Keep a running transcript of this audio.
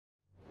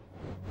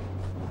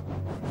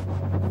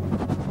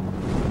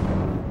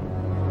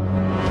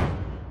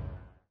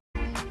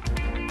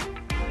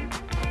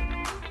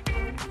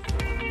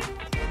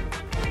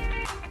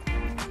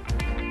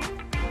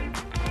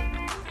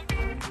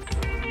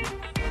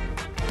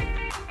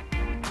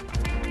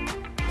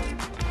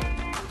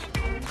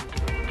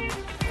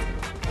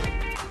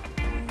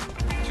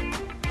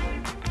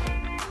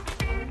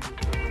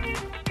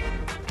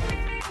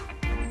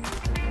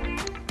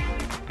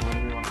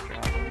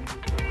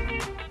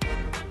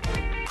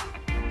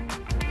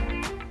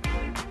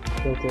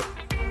Built it.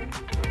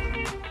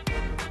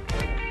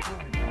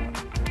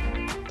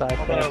 Die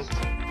Although, fast.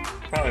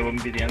 probably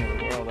wouldn't be the end of the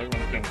world.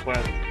 Everyone's doing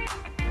quests.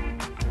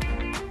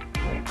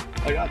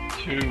 I got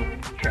 2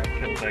 trap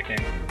kills that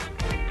game.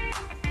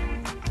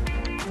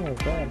 Oh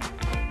god.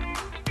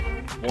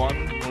 One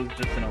was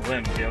just in a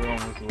limb, the other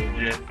one was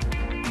legit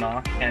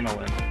knock and a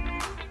limb.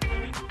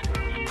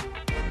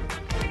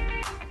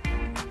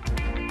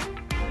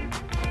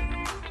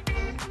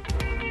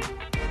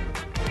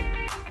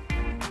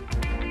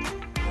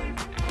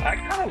 I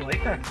kinda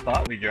like that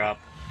spot we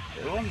dropped.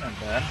 It wasn't that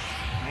bad. I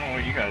don't know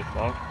what you guys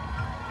thought.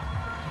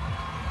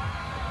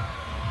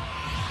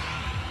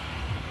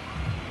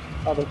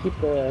 Oh, they keep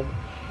the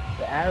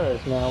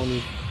arrows now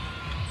when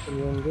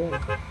you're in game.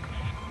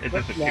 It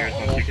What's disappears that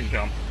once one? you can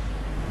jump.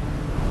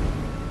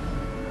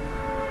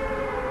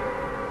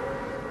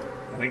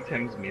 I think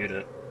Tim's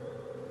muted.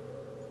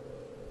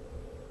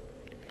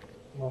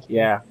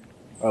 Yeah,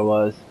 I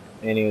was.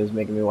 And he was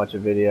making me watch a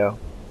video.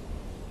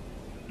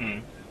 Hmm.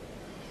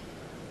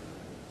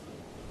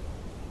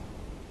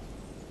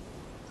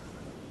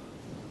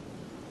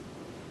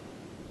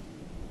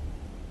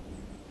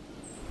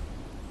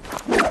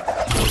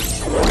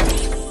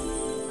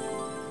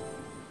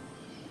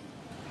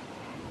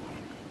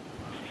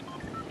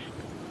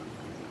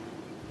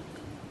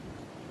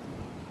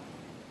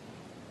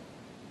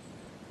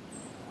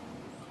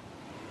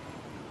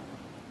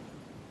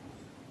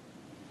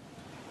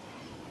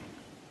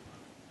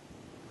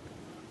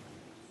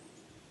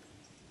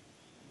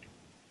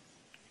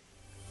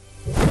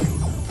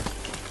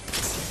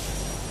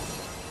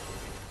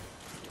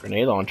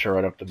 Grenade launcher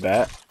right up the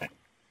bat.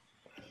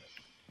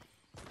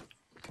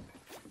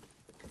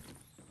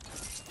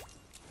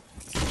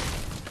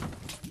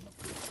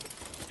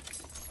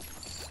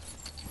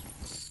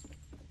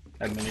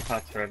 Have mini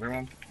pots for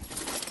everyone.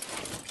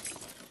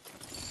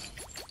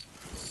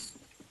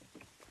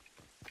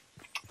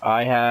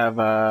 I have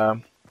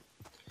a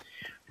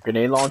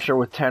grenade launcher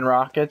with 10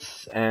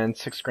 rockets and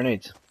 6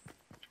 grenades.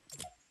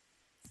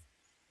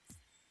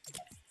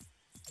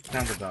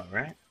 Sounds about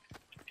right.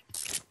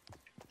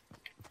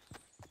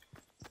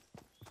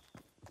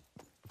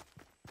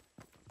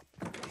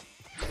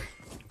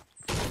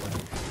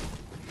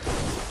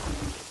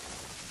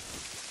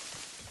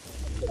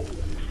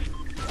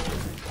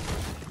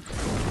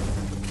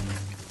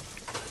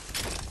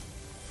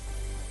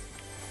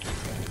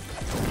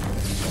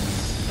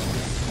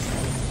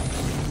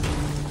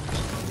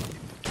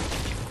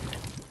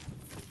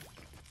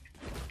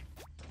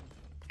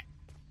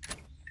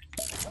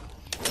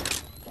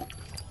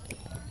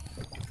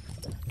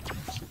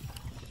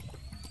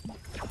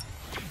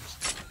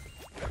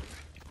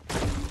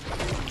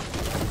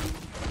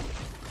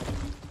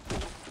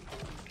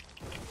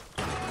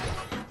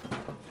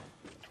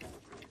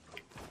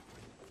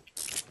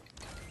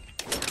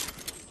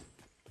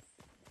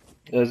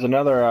 There's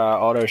another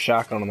auto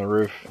shotgun on the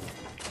roof.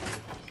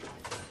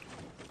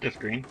 Just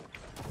green.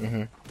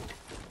 Mm-hmm.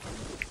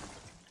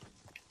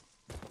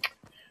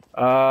 Do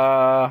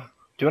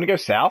you want to go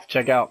south?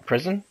 Check out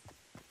prison?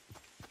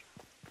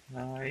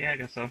 Yeah, I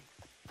guess so.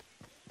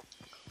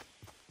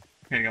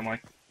 Here you go,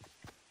 Mike.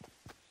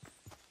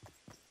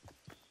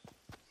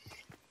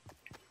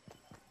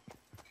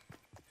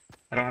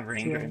 I don't have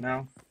range right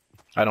now.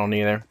 I don't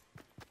either.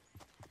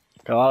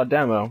 Got a lot of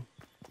demo.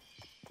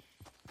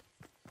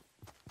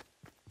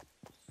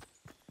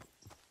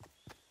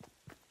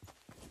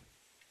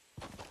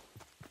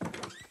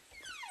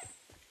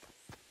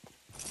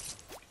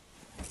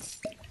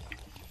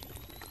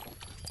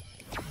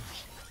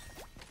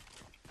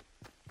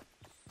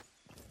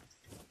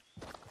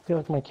 I feel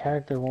like my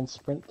character won't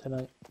sprint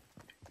tonight.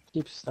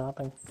 Keeps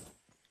stopping.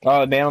 Oh,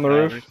 the man on the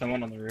roof? There's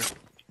someone on the roof.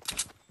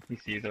 He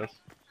sees us.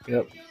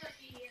 Yep.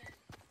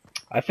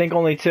 I think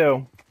only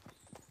 2.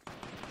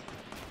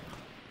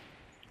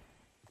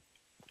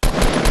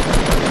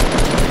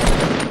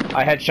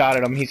 I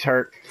headshotted him. He's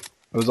hurt.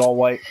 It was all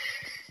white.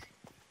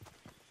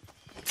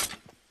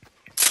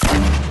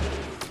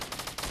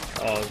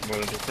 Oh, it's more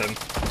than just him.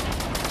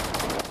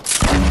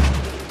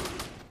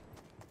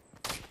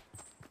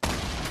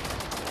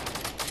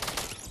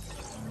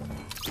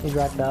 He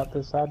dropped out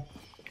this side.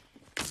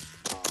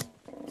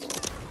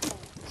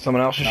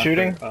 Someone else is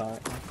shooting? I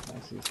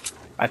see.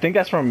 I think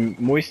that's from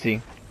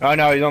Moisty. Oh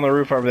no, he's on the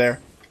roof over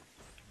there.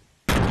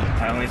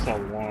 I only saw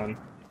one.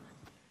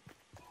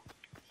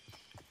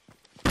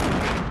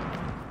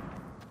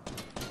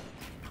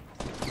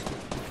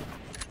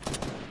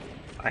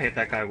 I hit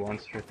that guy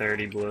once for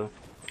 30 blue.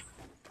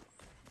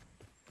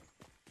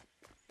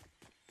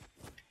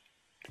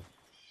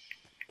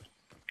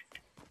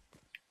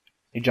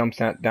 He jumps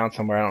down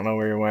somewhere. I don't know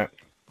where he went.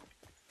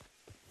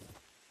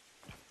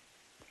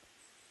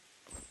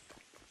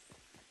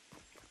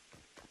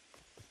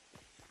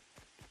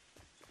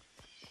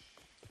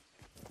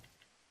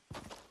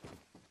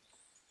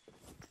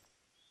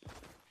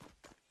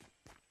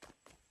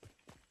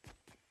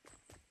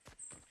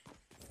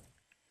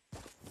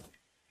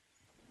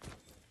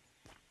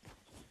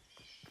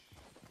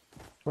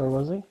 Where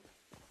was he?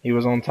 He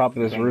was on top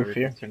of this On the roof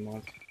here. Tim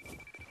was.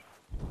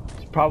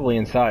 probably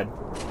inside.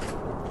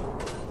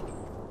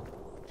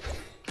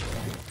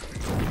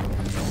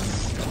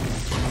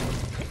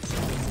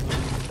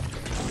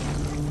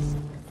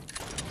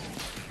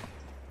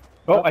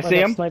 Oh, I see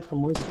got him. sniped from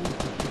Moisty.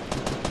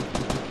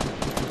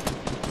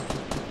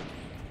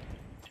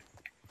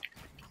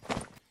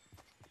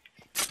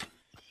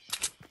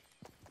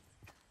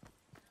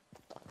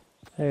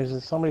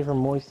 There's somebody from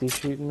Moisty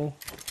shooting me.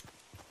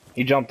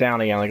 He jumped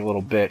down again like a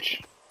little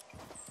bitch.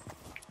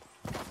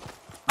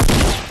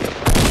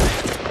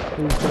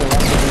 Who's to the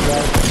left of you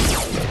guys?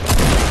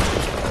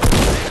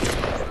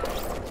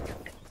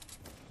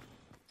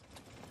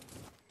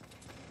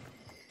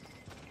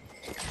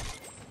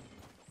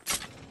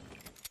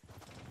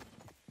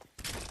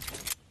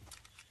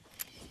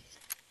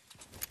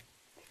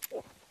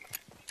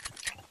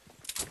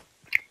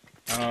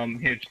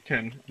 Here,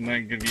 Tim, I'm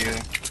gonna give you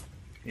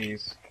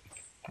these.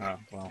 Oh,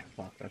 well,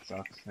 fuck, that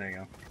sucks. There you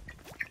go.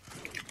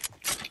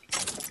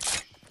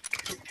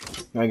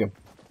 Thank you.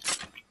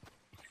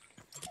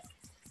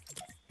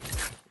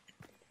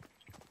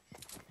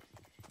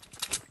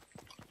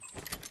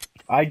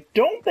 I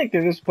don't think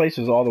that this place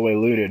is all the way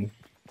looted.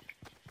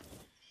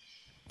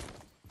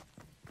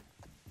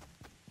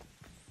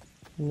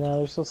 No,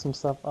 there's still some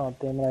stuff. Oh,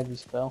 damn it, I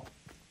just fell.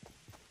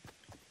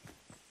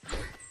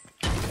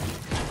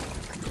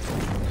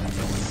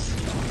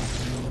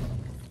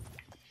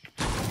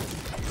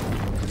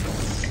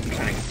 I'm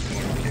trying to get some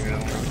more material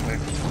real quick.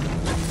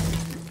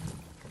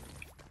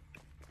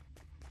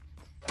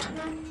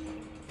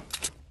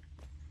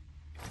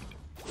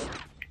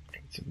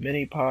 Some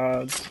mini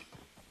pods.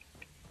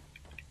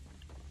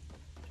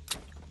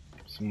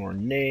 Some more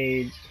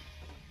nades.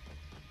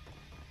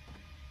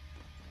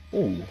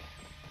 Ooh,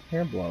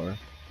 hair blower.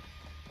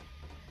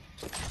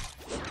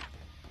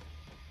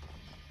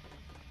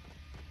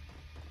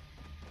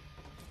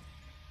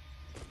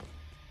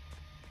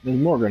 There's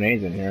more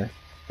grenades in here.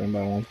 If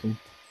anybody wants them.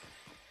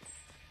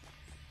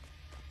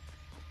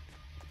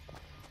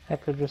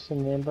 Heck, they're just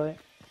in the invite.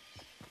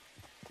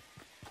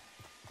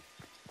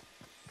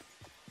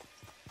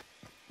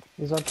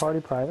 Is our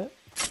party private?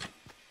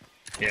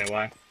 Yeah,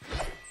 why?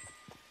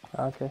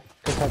 Okay,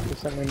 because Hector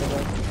sent me an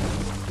invite.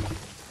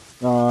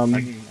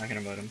 I can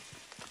invite him.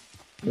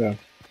 Yeah.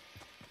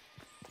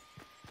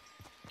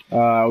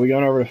 Are we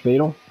going over to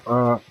Fatal?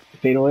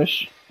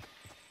 Fatal-ish?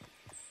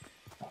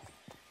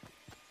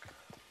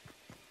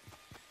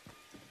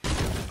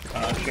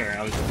 Sure,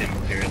 I was just getting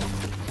material.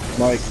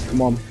 Mike,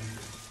 come on.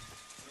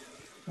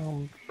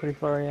 Pretty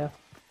far, yeah.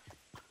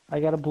 I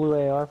got a blue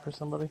AR for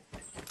somebody.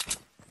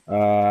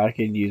 I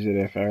could use it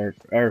if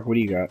Eric, what do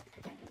you got?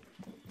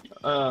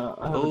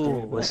 I have a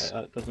Ooh, blue, but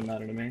it doesn't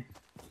matter to me.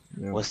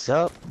 Yeah. What's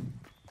up?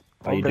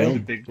 How you Okay. There's a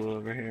doing? big blue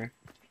over here.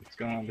 What's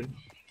going on, dude?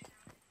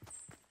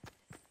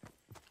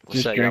 What's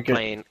Just up? Y'all drink it.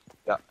 playing?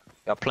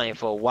 Y'all playing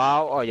for a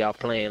while, or y'all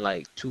playing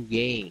like 2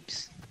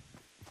 games?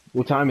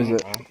 What time is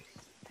it?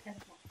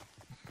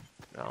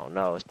 I don't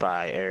know. It's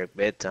probably Eric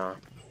bedtime.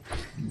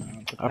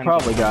 I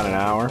probably got an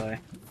hour.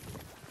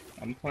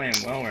 I'm playing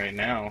well right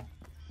now.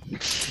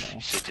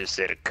 Should just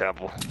said a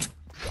couple.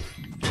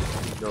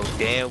 You know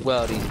damn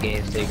well these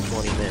games take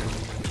 20 minutes.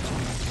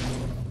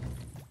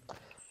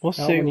 We'll Not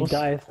see. when you We'll see.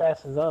 die as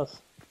fast as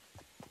us.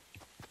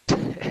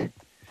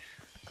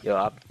 Yo,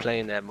 I'm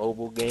playing that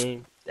mobile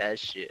game. That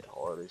shit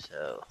hard as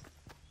hell.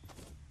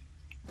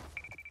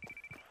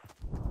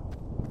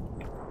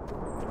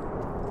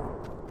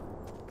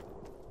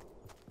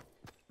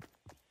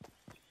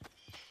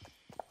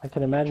 I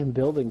can imagine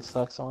building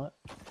sucks on it.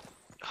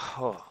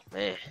 Oh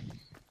man.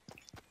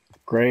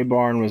 Gray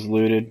Barn was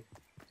looted.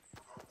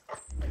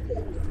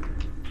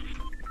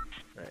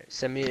 Alright,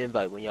 send me an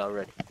invite when y'all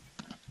ready.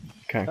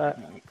 Okay.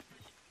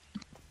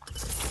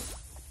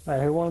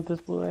 Alright, who wanted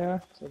this blue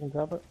AR? So I can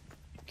drop it?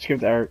 Just give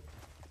it to Eric.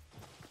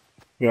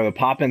 Yo, the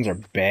pop-ins are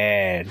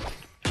bad.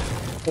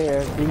 Hey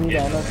Eric, do you need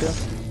ammo too?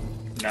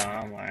 No,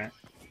 I'm alright.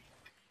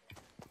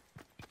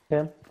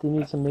 Tim, do you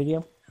need some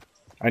medium?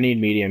 I need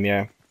medium,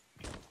 yeah.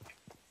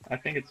 I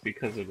think it's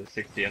because of the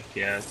 60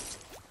 FPS.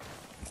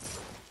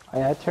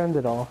 I turned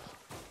it off.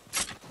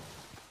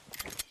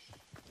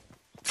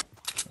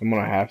 I'm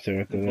gonna have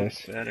to after It this.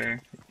 looks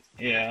better.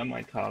 Yeah, I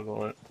might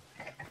toggle it.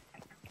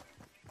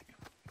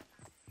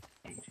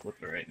 I'm gonna flip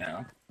it right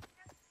now.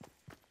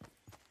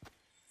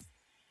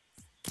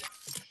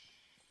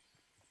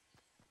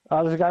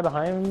 Oh, there's a guy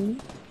behind me.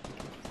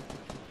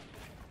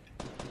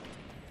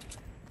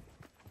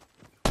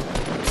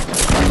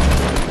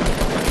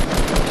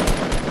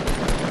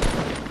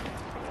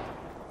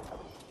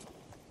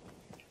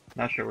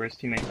 Not sure where his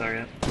teammates are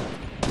yet.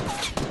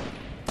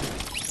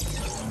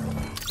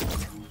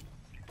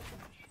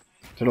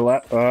 To the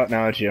left. Oh,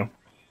 now it's you.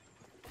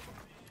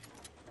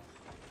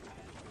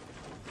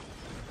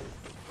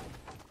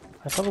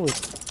 I thought it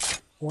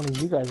was one of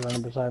you guys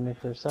running beside me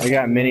for a second. I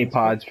got mini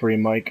pods for you,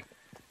 Mike.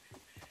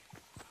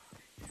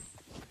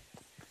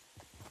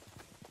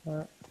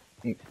 Alright.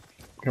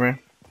 Come here.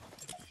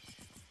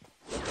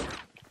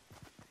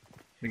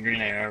 The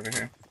green AR over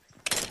here.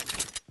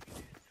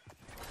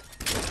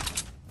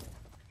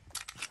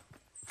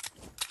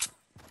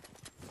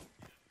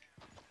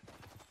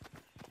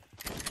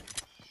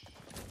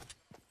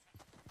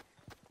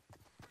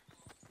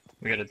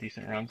 We got a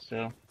decent run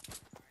still.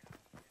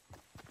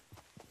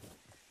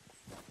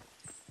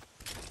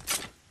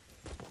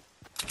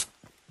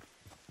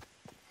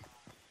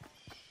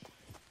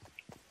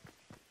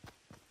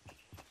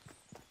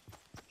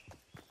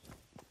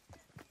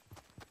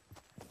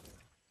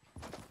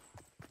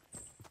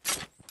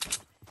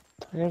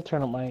 I gotta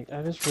turn up my.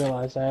 I just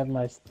realized I have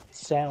my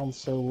sound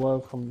so low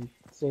from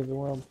Save the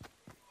World.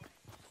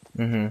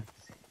 Mm-hmm.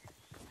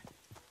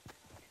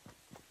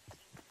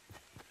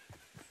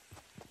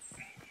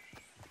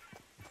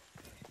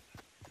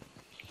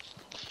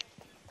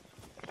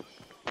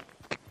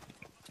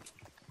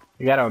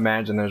 You gotta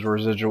imagine there's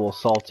residual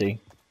salty.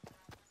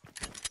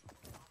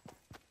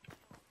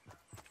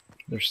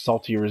 There's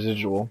salty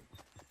residual.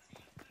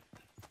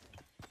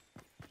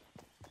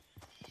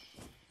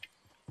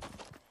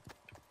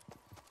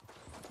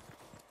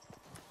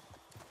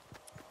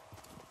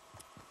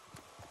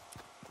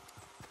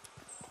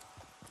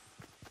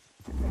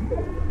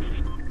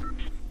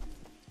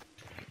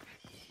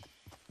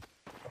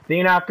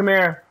 Athena, come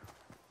here.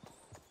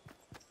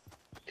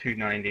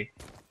 290.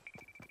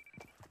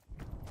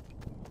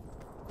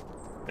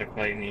 They're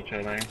fighting each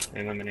other. They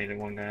eliminated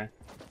one guy.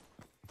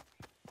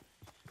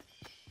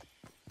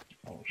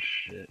 Oh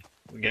shit.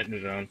 We get in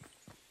the zone.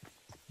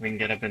 We can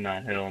get up in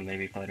that hill and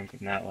maybe fight him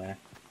from that way.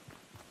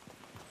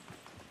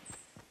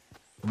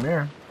 Come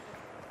here.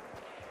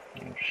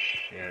 Oh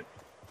shit.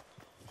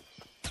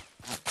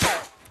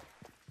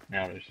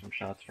 Now there's some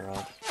shots for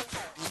us.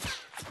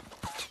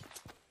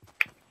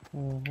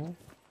 Mm-hmm.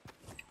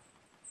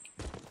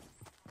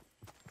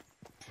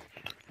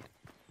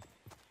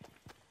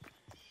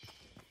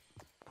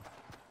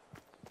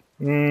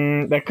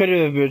 That could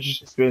have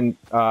just been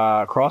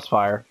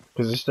crossfire,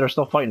 because they're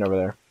still fighting over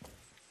there.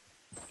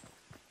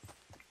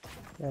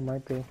 Yeah, it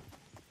might be.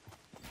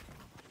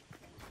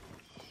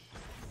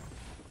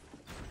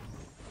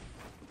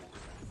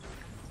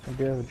 I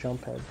do have a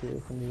jump pad too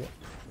if we need it.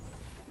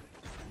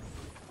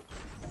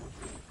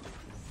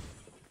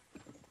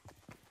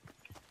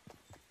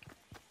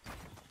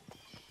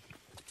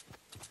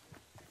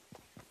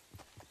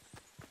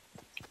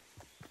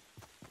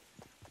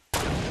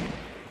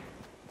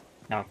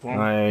 Knock one.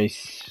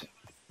 Nice.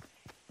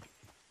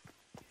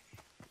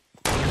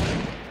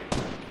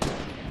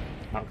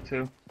 Knock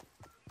two.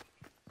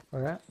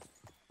 Where at?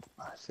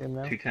 I see him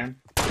now. 210.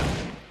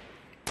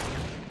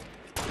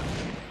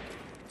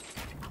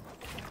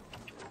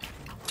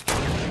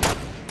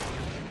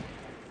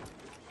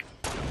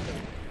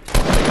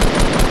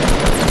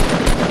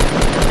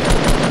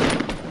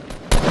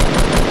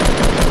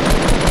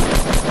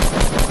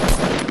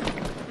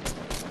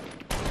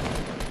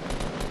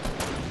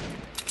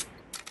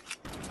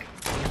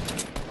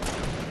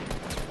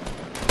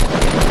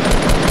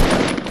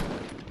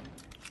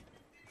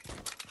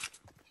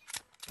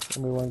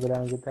 And we want to go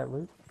down and get that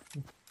loot?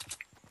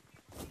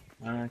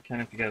 Can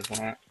if you guys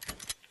want.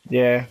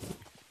 Yeah.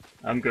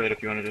 I'm good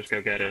if you want to just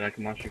go get it. I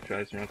can watch you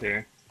guys around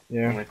here. The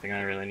Yeah. only thing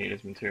I really need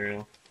is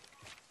material.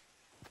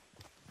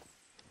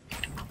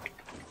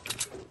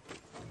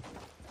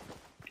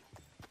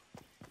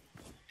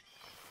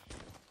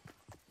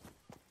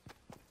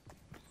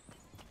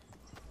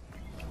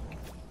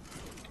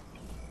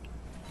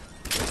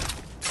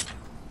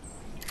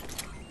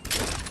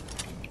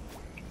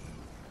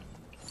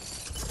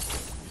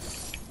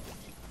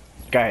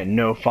 Guy had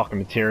no fucking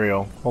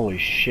material. Holy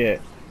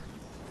shit.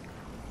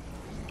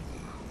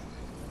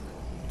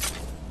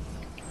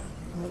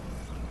 Nope.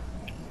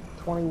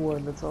 20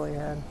 wood, that's all he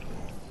had.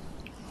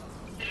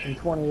 And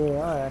 20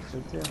 AI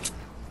actually too.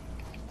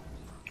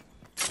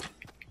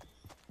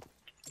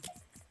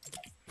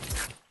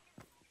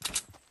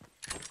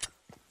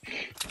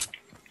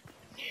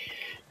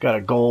 Got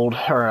a gold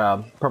or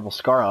a purple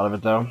scar out of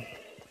it though.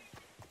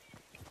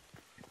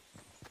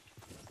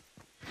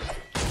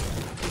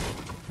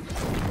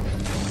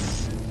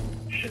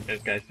 Shit, those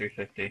guys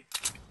 350.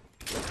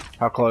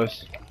 How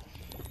close?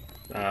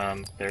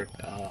 They're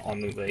on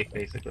the lake,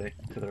 basically,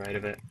 to the right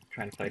of it,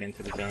 trying to fight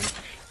into the zone.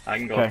 I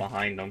can go Okay. up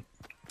behind them.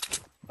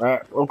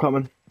 Alright, we're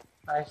coming.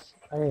 Nice.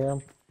 I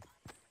am.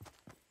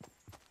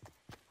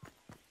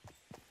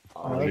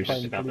 Oh, they're you're just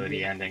fighting about to pretty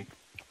be good. ending.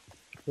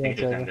 Yeah, It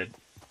it's just over. ended.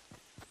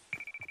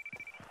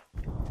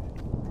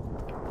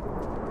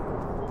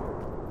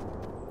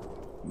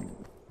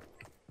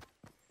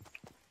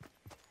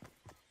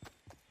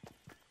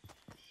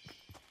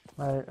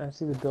 I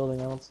see the building,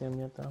 I don't see him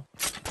yet though.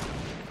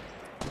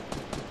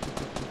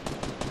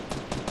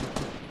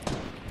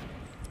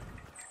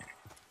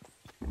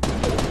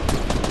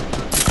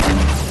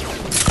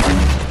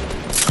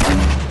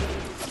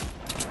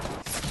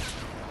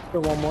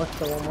 Still one more,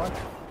 still one more.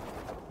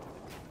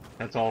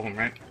 That's all of them,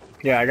 right?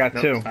 Yeah, I got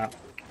Nope, two. it's not.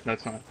 No,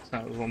 it's not. It's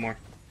not. There's one more.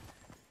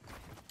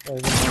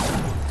 There's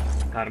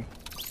one more. Got him.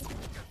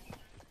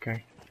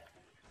 Okay.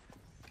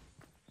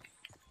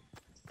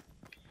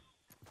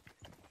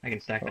 I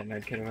can stack that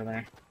med kit over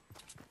there.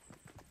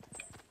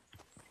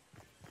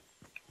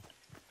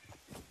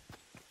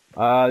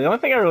 The only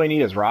thing I really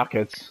need is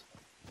rockets.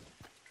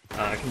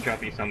 I can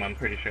drop you some. I'm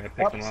pretty sure I picked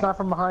Oh, them it's up. not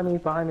from behind me,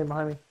 behind me,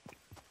 behind me.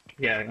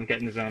 Yeah, I'm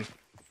getting the zone.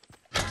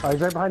 Oh,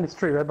 he's right behind this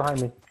tree, right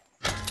behind me.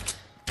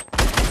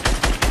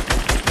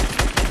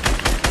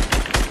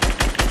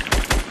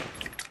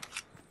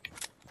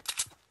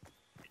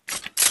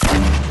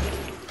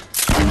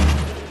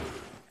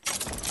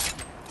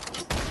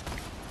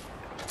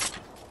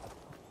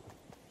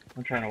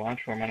 I'm trying to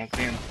watch for him, I don't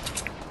see him.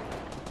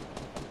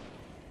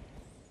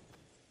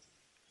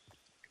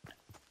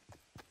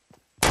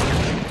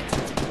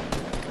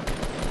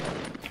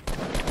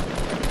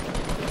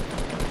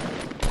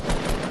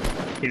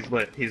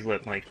 He's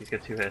lit, Mike. He's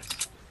got 2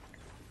 hits.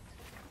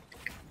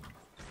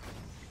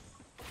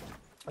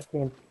 I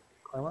can't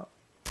climb up.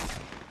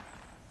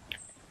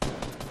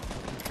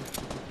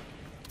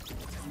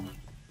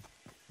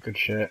 Good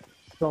shit.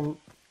 Some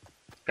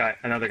Guy,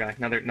 another guy,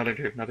 another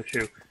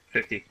two,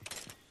 50.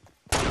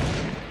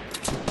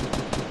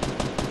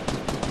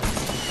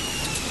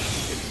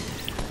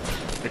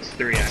 It's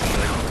 3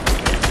 actually.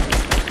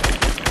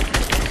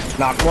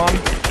 Knock one.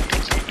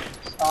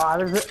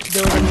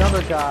 there was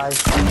another guy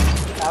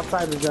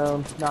outside the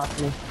zone,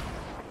 knocked me.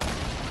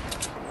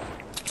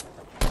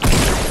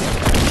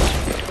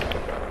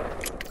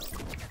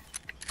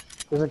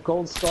 There's a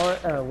gold star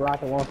and a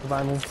rocket launcher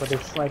behind me, but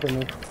they're sniping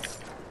me.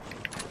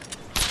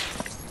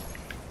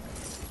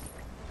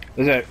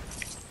 There's a...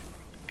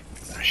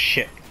 Oh,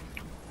 shit.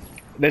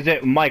 There's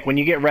a... Mike, when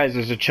you get res,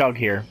 there's a chug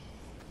here.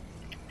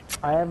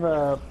 I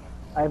have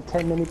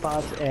 10 mini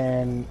pots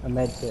and a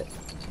med kit.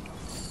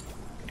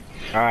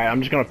 Alright, I'm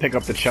just gonna pick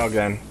up the chug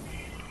then.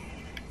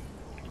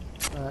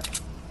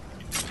 Alright.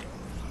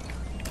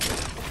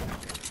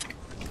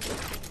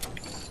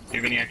 Do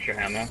you have any extra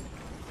ammo?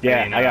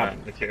 Yeah, I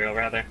got... material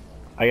rather.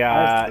 I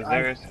got... Is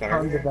there a scar?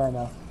 Tons of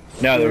ammo.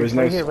 No, there was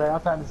no... Right here, right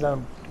outside the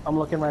zone. I'm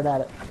looking right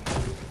at it.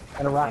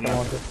 And a rocket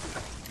launcher.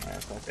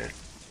 That's not good.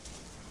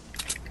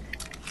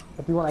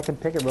 If you want, I can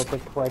pick it real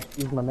quick before I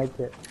use my med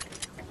kit.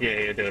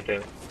 Yeah, do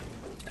it.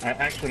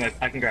 Actually,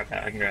 I can grab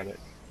that. I can grab it.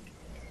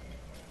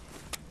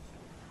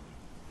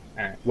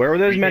 Alright. Where were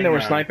those men that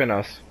were sniping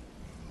us?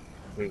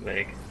 Loot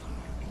Lake.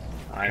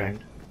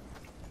 Island.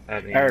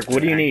 Eric,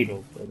 what do you need?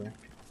 Building.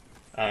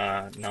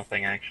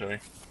 Nothing actually.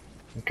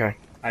 Okay.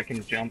 I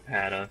can jump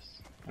at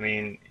us. I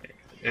mean,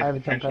 I have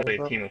it's a jump pad potentially as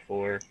a well. team of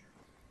 4.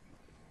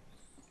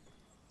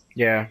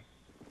 Yeah.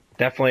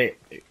 Definitely,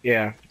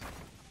 yeah.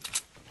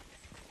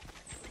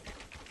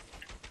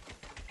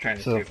 Trying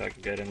to So- see if I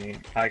can get any.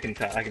 I can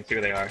see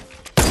where they are.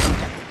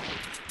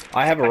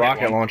 I have a I got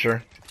rocket one.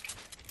 launcher.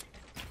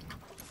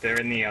 They're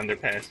in the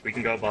underpass. We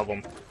can go above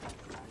them.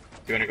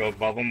 You wanna go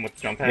above them with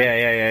the jump pad?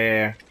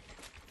 Yeah.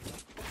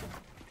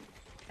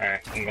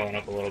 Alright, I'm going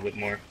up a little bit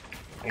more.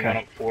 I'm Okay. going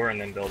up 4 and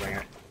then building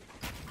it.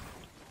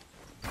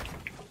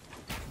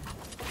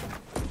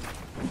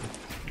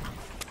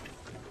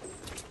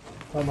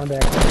 Oh, my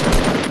bad.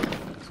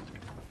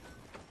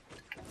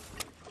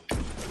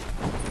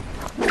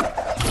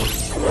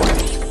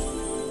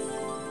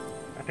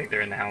 I think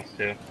they're in the house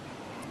too.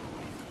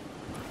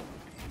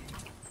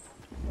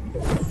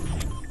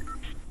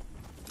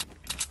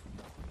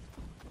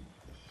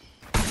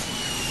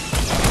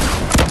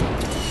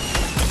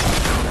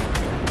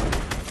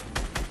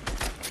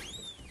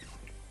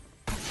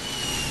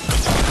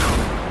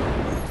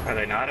 Are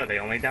they not? Are they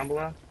only down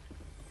below?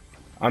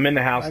 I'm in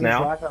the house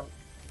now.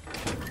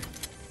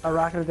 A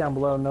rocket is down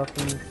below,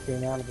 nothing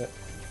getting out of it.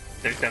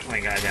 There's definitely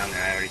a guy down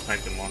there. I already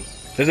sniped him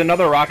once. There's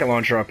another rocket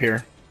launcher up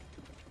here.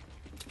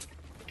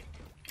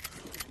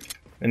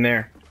 In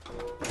there.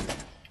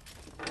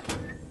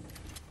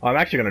 Oh, I'm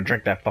actually gonna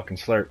drink that fucking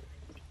slurp.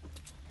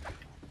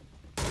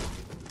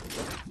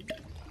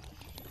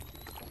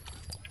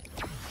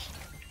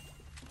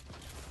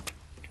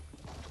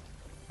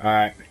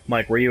 Alright,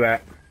 Mike, where you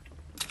at?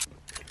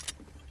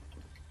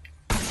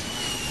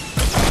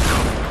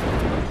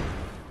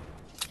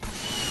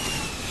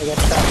 I got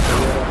trapped for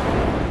real.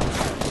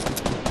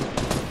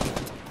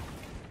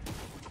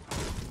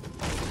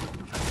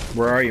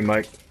 Where are you,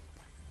 Mike?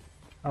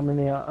 I'm in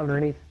the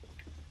underneath.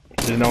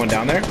 There's no one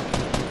down there?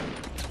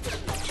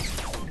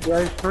 Yeah,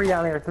 there's 3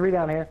 down here, 3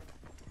 down here.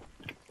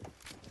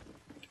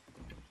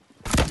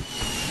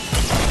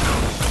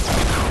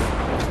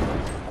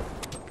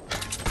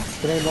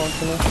 Grenade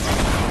launch me.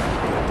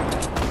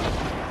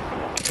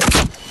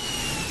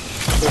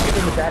 They're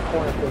in the back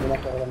corner for the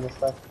next one on this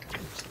stuff.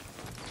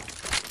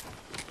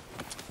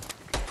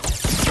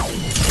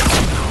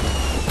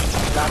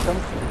 Knock them.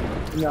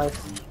 Nice.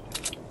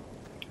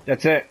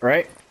 That's it,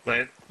 right?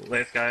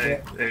 Last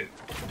guy.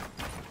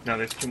 No,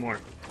 there's 2 more.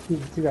 Two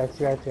guys.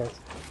 Yeah, Do but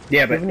you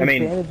have I any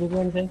mean, bandages or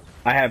anything?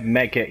 I have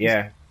medkit,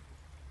 yeah.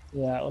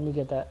 Yeah, let me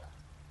get that.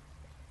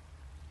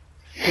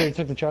 Here, you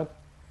took the truck.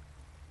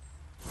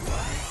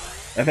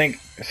 I think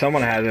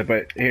someone has it,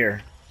 but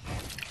here.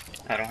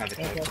 I don't have a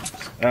Okay.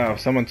 choice. Oh,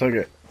 someone took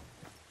it.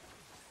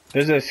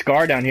 There's a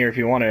scar down here if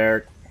you want it,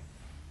 Eric.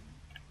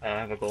 I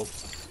have a gold.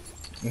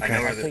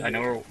 Okay. I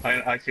know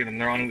where I see them.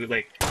 They're on Loot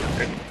Lake.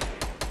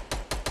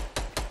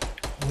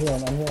 I'm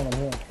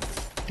healing.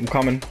 I'm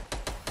coming.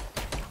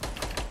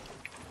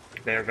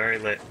 They're very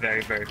lit.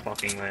 Very, very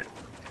fucking lit.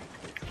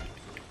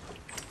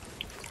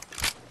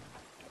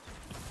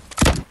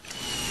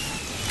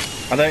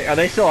 Are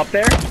they still up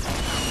there?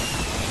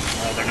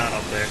 They're not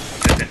up there.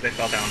 They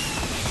fell down.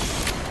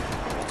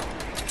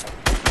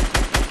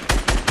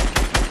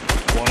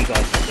 One's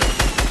up still.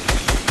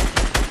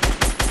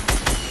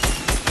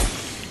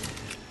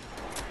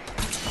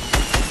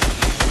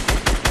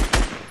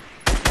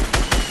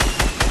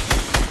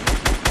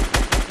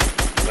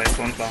 Last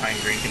one's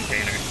behind green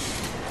container.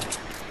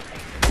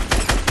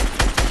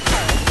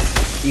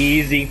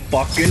 Easy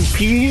fucking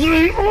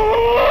peasy.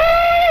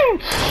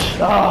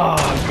 Oh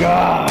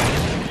god.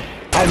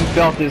 I haven't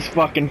felt this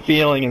fucking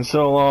feeling in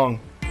so long.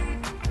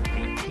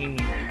 18.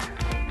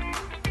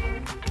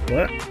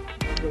 What?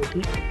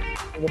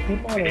 The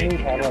people underneath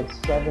have like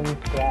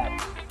 7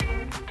 traps.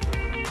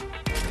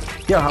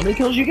 Yo, how many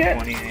kills you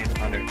get?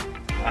 2,800.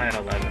 I had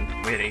 11.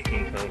 We had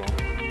 18 total.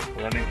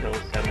 11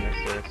 kills, 7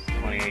 assists,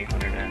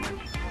 2,800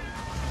 damage.